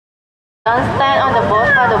Don't stand on the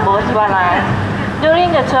boat for the boat balance.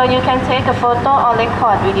 During the tour, you can take a photo or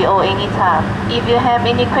record video anytime. If you have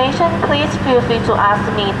any question, please feel free to ask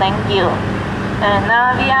me. Thank you. And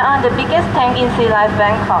now we are on the biggest tank in Sea Life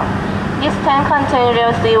Bangkok. This tank contains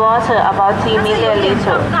real seawater about 3 million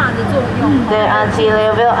liters. There are sea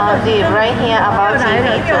level of deep right here about 3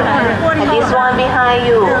 meters. And this one behind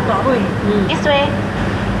you. This way.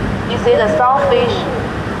 You see the saltfish?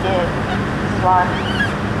 Yeah, this one.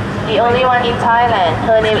 The only one in Thailand.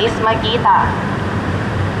 Her name is Magita.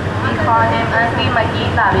 We call them Auntie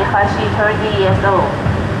Magita because she's 30 years old.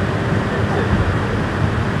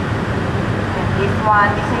 And this one,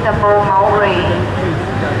 this is the bull mulberry.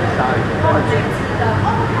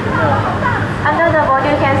 Under the boat,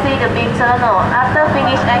 you can see the big turtle. After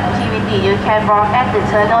finish activity, you can walk at the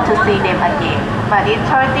turtle to see them again. But it's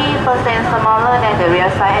 30% smaller than the real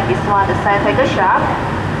size. And this one, the sand tiger shark,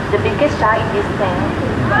 the biggest shark in this tank.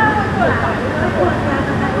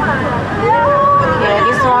 Yeah,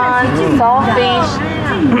 this one, saltfish,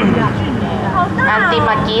 Auntie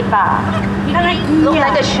Magita. Looks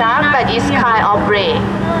like a shark, but it's kind of red.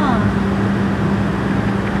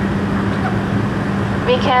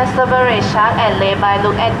 We can separate shark and ray by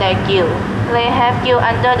look at their gill. They have gill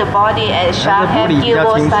under the body and shark have gill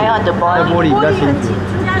both sides on the body.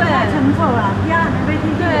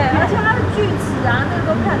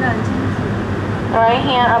 Right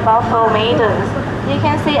here about 4 meters. You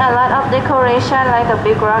can see a lot of decoration like a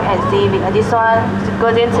big rock and seaweed. And this one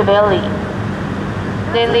goes into belly.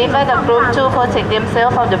 They live as a group to protect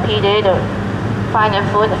themselves from the predator. Find a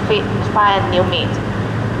food, feed, find new meat.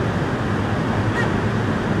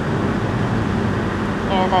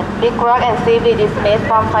 And that big rock and seaweed is made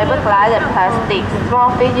from fiberglass and plastic.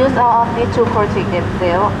 Small fish use all of it to protect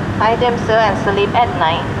themselves, hide themselves and sleep at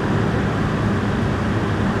night.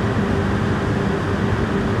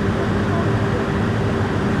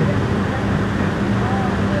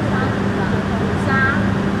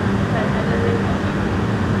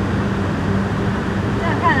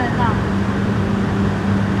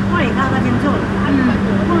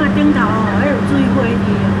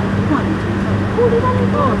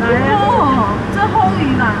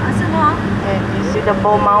 You see the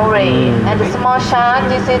bull mulberry and the small shark.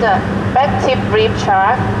 This is the black-tip reef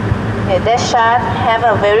shark. That shark have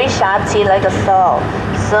a very sharp teeth like a saw,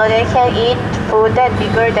 so they can eat food that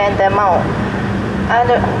bigger than their mouth. And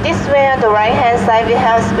this way on the right hand side we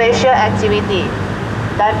have special activity.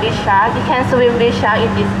 That big shark, you can swim with shark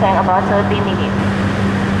in this tank about 30 minutes.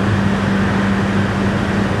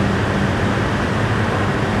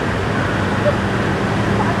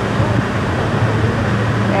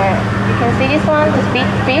 You can see this one, this big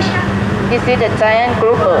fish. This is the giant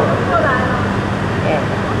grouper. Yeah.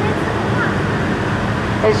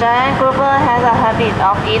 The giant grouper has a habit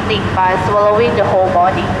of eating by swallowing the whole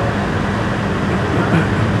body.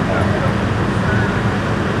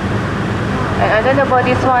 And under the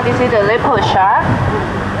body, this one, this is the leopard shark.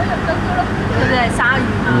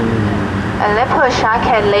 A leopard shark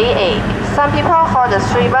can lay eggs. Some people call the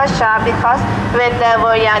silver shark because when they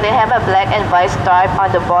were young, they have a black and white stripe on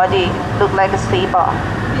the body, look like a zebra.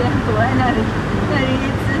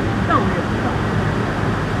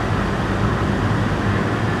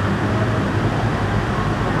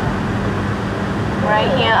 Right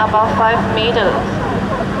here, about 5 meters.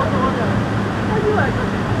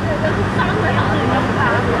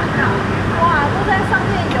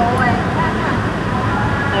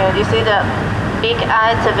 Yeah, you see the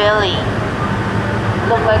big-eyed belly.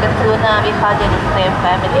 Look like a tuna because they're the same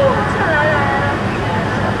family.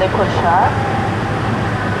 Leopard shark.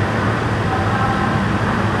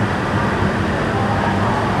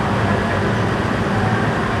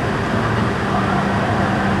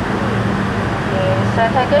 So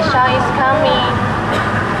tiger shark is coming.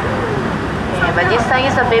 Yeah, but this time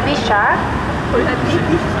is a baby shark.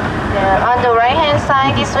 Yeah, on the right hand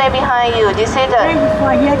side, this way behind you, this is the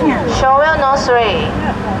shovel nose ray.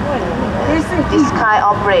 This kind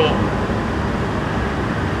of ray.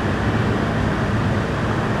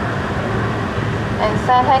 And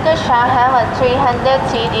sand tiger shark have a 300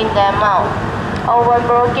 teeth in their mouth. Or when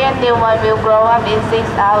broken, new one will grow up in 6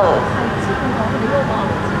 hours.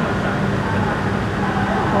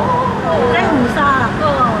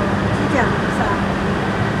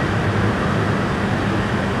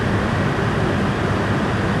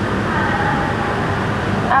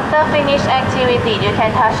 After finish activity, you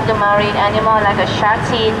can touch the marine animal like a shark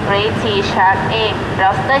teeth, ray teeth, shark egg,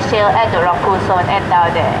 lobster shell at the rock pool zone and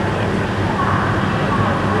down there.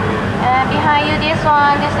 And behind you, this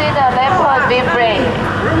one, this is the leopard big ray.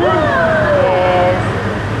 Yes.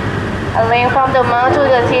 A length from the mouth to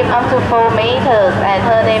the tip up to 4 meters, and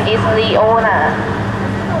her name is Leona.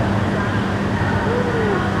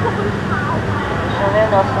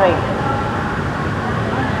 Children no straight.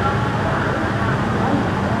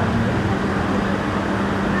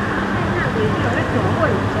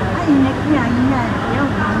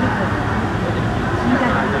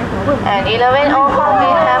 And 11 overall we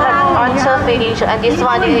have an answer finish, and this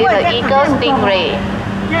one is the eagle stingray.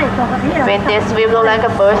 When they swim look like a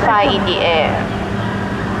bird fly in the air.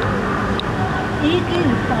 Ý cái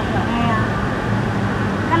lục tọt là ai à?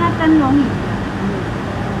 Cái nó tên ngỗng